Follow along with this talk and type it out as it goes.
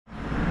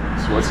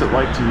What's it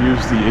like to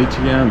use the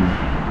ATM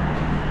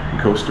in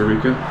Costa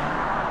Rica?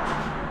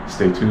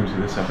 Stay tuned to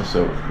this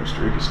episode of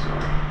Costa Rica Story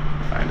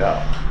to find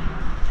out.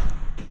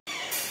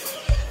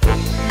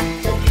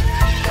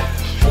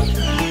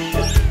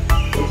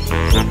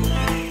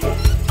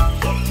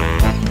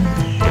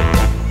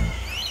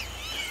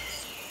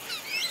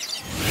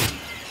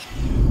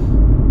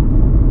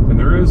 And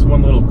there is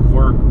one little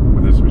quirk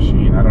with this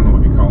machine. I don't know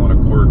if you call it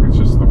a quirk, it's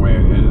just the way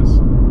it is.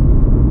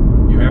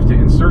 You have to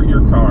insert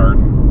your card,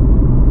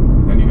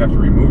 then you have to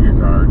remove your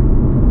card,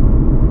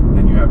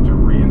 then you have to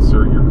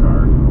reinsert your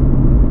card.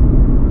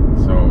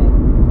 So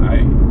I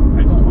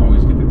don't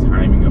always get the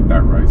timing of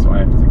that right, so I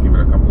have to give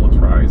it a couple of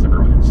tries every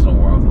once in a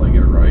while until I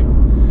get it right.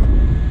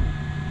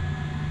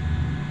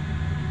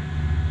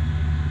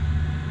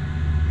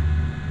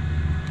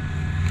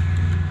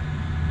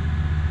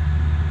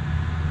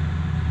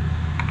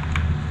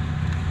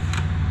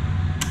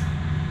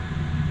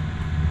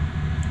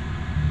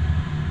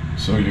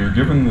 So you're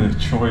given the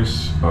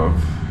choice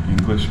of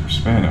English or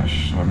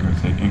Spanish, so I'm going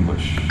to take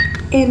English.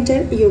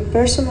 Enter your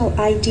personal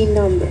ID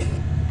number.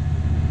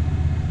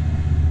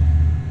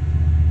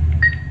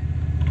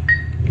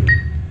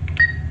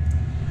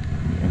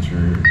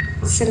 Enter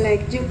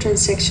Select your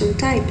transaction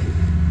type.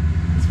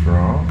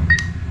 withdraw,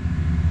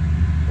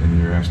 and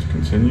you're asked to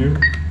continue.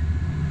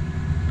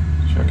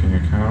 Checking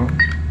account,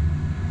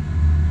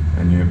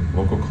 and you have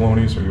local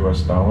colonies or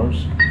US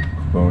dollars,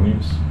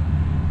 colonies,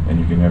 and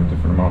you can have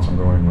different amounts. I'm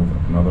going with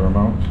another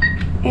amount.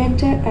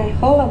 Enter a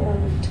whole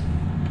amount.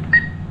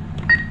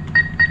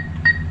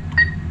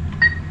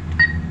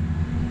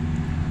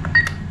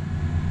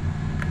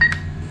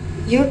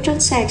 Your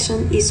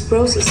transaction is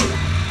processing.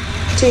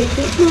 Check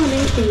the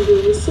money in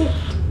your receipt.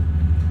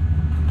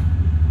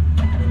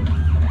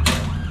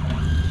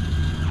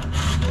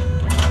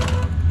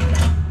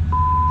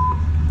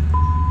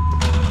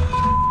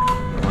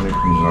 The money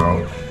comes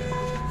out.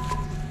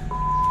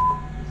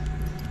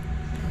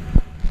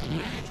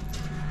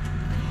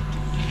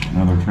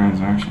 Another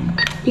transaction.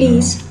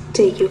 Please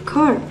take your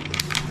card.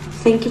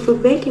 Thank you for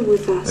banking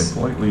with us.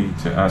 They politely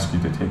to ask you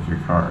to take your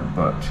card,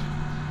 but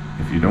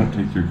if you don't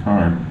take your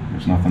card,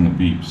 there's nothing that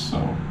beeps,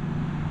 so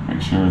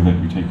make sure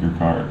that you take your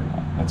card.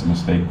 That's a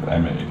mistake that I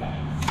made.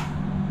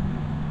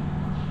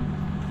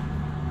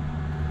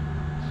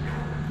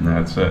 And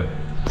that's it.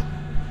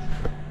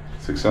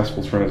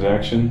 Successful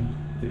transaction,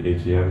 the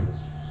ATM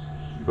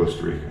in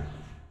Costa Rica.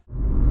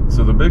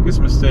 So the biggest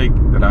mistake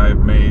that I've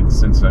made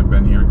since I've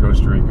been here in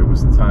Costa Rica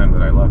was the time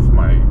that I left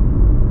my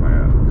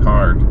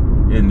card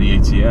in the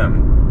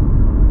ATM.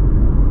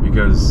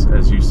 Because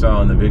as you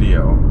saw in the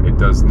video, it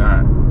does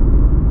not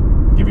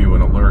give you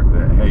an alert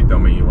that, hey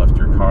dummy, you left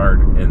your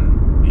card in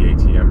the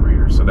ATM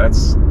reader. So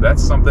that's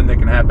something that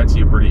can happen to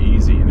you pretty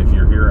easy. And if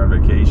you're here on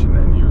vacation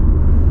and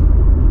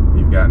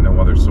you've got no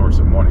other source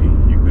of money,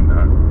 you can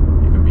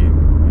be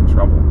in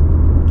trouble.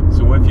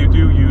 So if you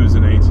do use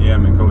an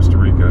ATM in Costa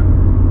Rica,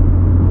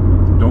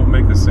 don't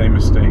make the same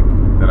mistake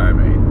that I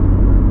made.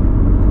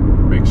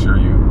 Make sure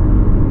you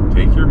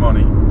take your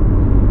money,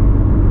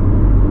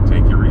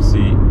 take your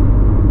receipt,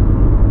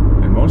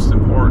 and most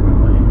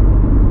importantly,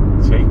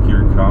 take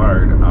your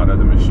card out of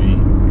the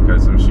machine,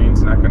 because the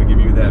machine's not going to give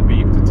you that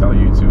beep to tell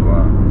you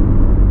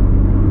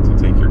to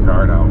take your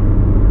card out.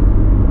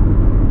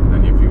 And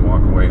then if you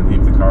walk away and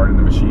leave the card in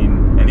the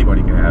machine,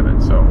 anybody can have it.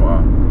 So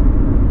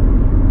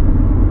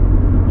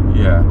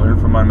yeah, learn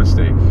from my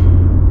mistake.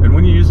 And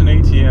when you use an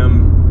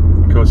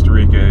ATM in Costa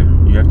Rica,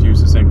 you have to use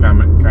the same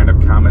kind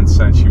of common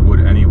sense you would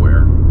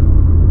anywhere.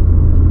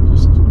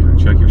 Just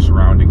check your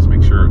surroundings,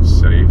 make sure it's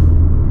safe.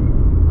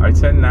 I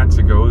tend not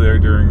to go there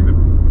during the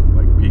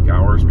peak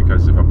hours,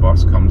 because if a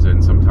bus comes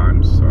in,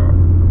 sometimes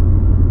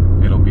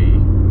there'll be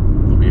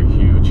a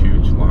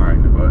huge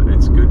line. But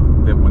it's good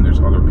that when there's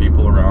other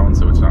people around,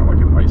 so it's not like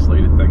an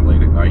isolated thing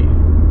late at night,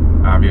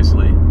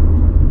 obviously.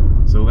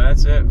 So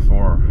that's it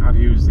for how to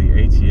use the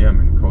ATM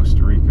in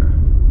Costa Rica.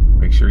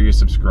 Make sure you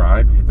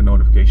subscribe, hit the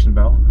notification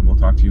bell, and we'll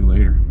talk to you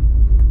later.